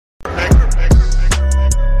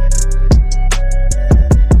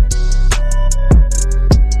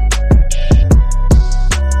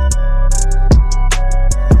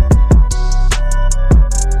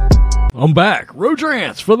I'm back.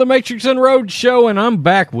 Rodrance for the Matrix and Road Show, and I'm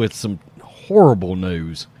back with some horrible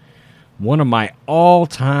news. One of my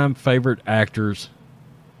all-time favorite actors,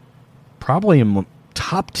 probably in my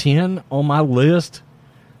top 10 on my list.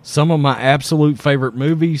 Some of my absolute favorite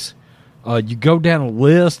movies. You go down a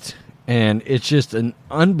list, and it's just an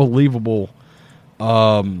unbelievable...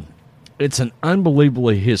 it's an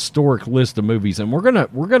unbelievably historic list of movies, and we're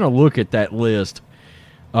gonna look at that list.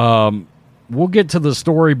 We'll get to the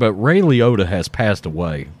story, but Ray Liotta has passed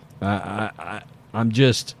away. I'm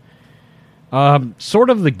just sort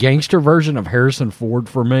of the gangster version of Harrison Ford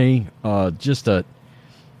for me. Just a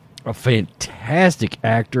fantastic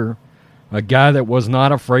actor, a guy that was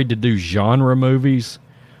not afraid to do genre movies.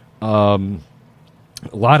 A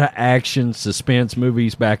lot of action, suspense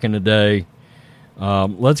movies back in the day.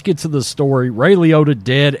 Let's get to the story. Ray Liotta,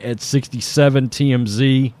 dead at 67,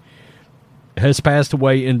 TMZ. Has passed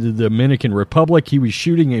away in the Dominican Republic. He was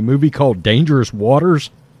shooting a movie called Dangerous Waters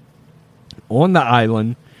on the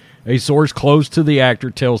island. A source close to the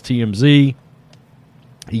actor tells TMZ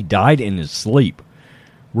he died in his sleep.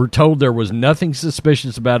 We're told there was nothing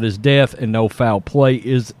suspicious about his death and no foul play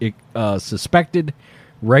is suspected.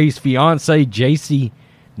 Ray's fiancée, JC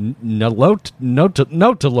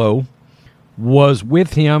Notalo, was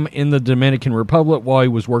with him in the Dominican Republic while he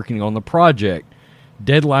was working on the project.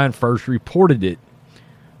 Deadline first reported it.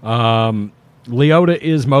 Liotta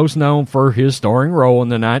is most known for his starring role in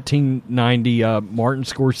the 1990 Martin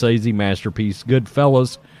Scorsese masterpiece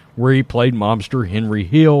Goodfellas, where he played mobster Henry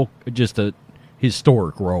Hill. Just a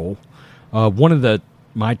historic role. One of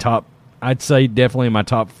my top, I'd say definitely my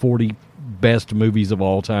top 40 best movies of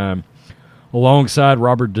all time. Alongside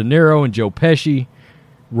Robert De Niro and Joe Pesci,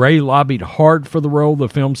 Ray lobbied hard for the role. The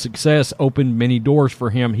film's success opened many doors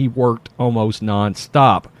for him. He worked almost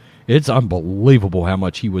nonstop. It's unbelievable how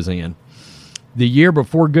much he was in. The year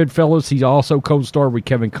before Goodfellas, he also co-starred with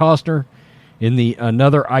Kevin Costner in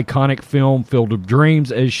another iconic film, Field of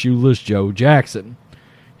Dreams, as Shoeless Joe Jackson.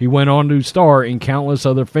 He went on to star in countless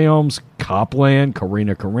other films: Copland,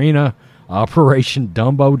 Karina, Operation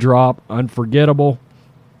Dumbo Drop, Unforgettable,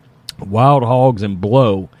 Wild Hogs, and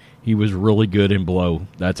Blow. He was really good in Blow.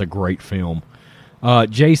 That's a great film.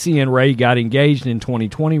 JC and Ray got engaged in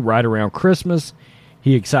 2020, right around Christmas.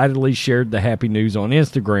 He excitedly shared the happy news on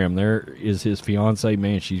Instagram. There is his fiancée.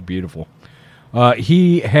 Man, she's beautiful.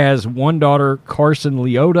 He has one daughter, Carson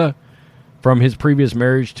Liotta, from his previous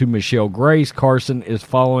marriage to Michelle Grace. Carson is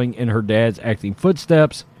following in her dad's acting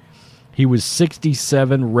footsteps. He was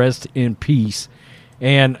 67. Rest in peace.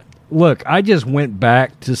 And look, I just went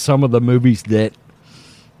back to some of the movies that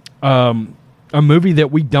a movie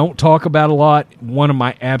that we don't talk about a lot. One of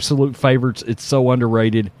my absolute favorites. It's so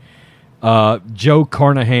underrated. Joe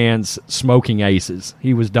Carnahan's Smoking Aces.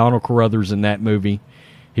 He was Donald Carruthers in that movie.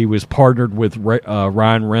 He was partnered with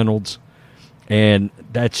Ryan Reynolds. And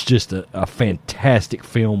that's just a fantastic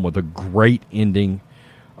film with a great ending.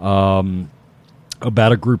 About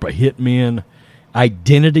a group of hitmen.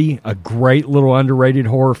 Identity, a great little underrated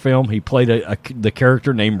horror film. He played the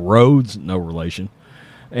character named Rhodes. No relation.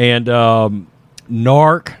 And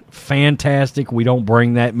Narc, fantastic. We don't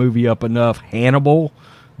bring that movie up enough. Hannibal,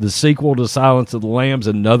 the sequel to Silence of the Lambs,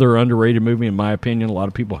 another underrated movie in my opinion. A lot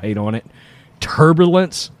of people hate on it.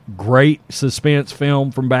 Turbulence, great suspense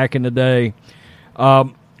film from back in the day.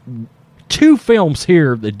 Two films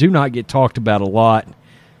here that do not get talked about a lot,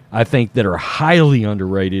 I think, that are highly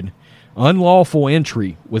underrated. Unlawful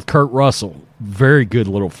Entry with Kurt Russell, very good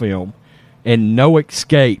little film. And No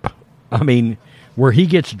Escape. I mean, where he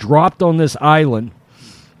gets dropped on this island,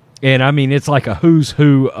 and I mean, it's like a who's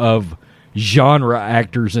who of genre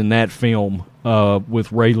actors in that film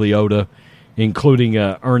with Ray Liotta, including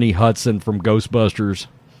Ernie Hudson from Ghostbusters.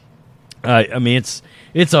 I mean,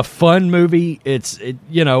 it's a fun movie. It's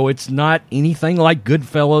not anything like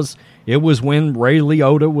Goodfellas. It was when Ray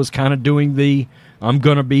Liotta was kind of doing I'm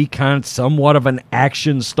going to be kind of somewhat of an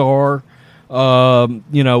action star,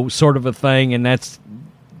 sort of a thing, and that's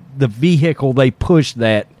the vehicle they pushed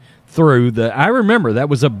that through. I remember that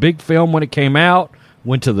was a big film when it came out.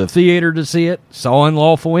 Went to the theater to see it. Saw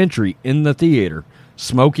Unlawful Entry in the theater.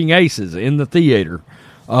 Smoking Aces in the theater.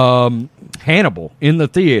 Hannibal in the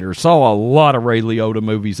theater. Saw a lot of Ray Liotta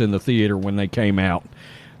movies in the theater when they came out.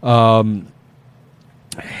 Hell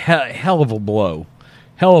of a blow.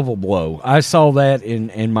 Hell of a blow. I saw that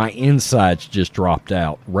and my insides just dropped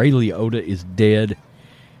out. Ray Liotta is dead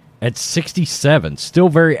at 67. Still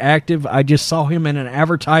very active. I just saw him in an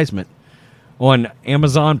advertisement on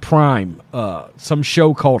Amazon Prime, some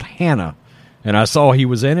show called Hannah. And I saw he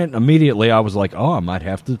was in it, and immediately I was like, oh, I might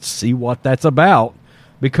have to see what that's about,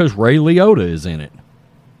 because Ray Liotta is in it.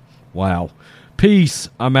 Wow. Peace.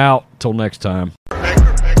 I'm out. Till next time.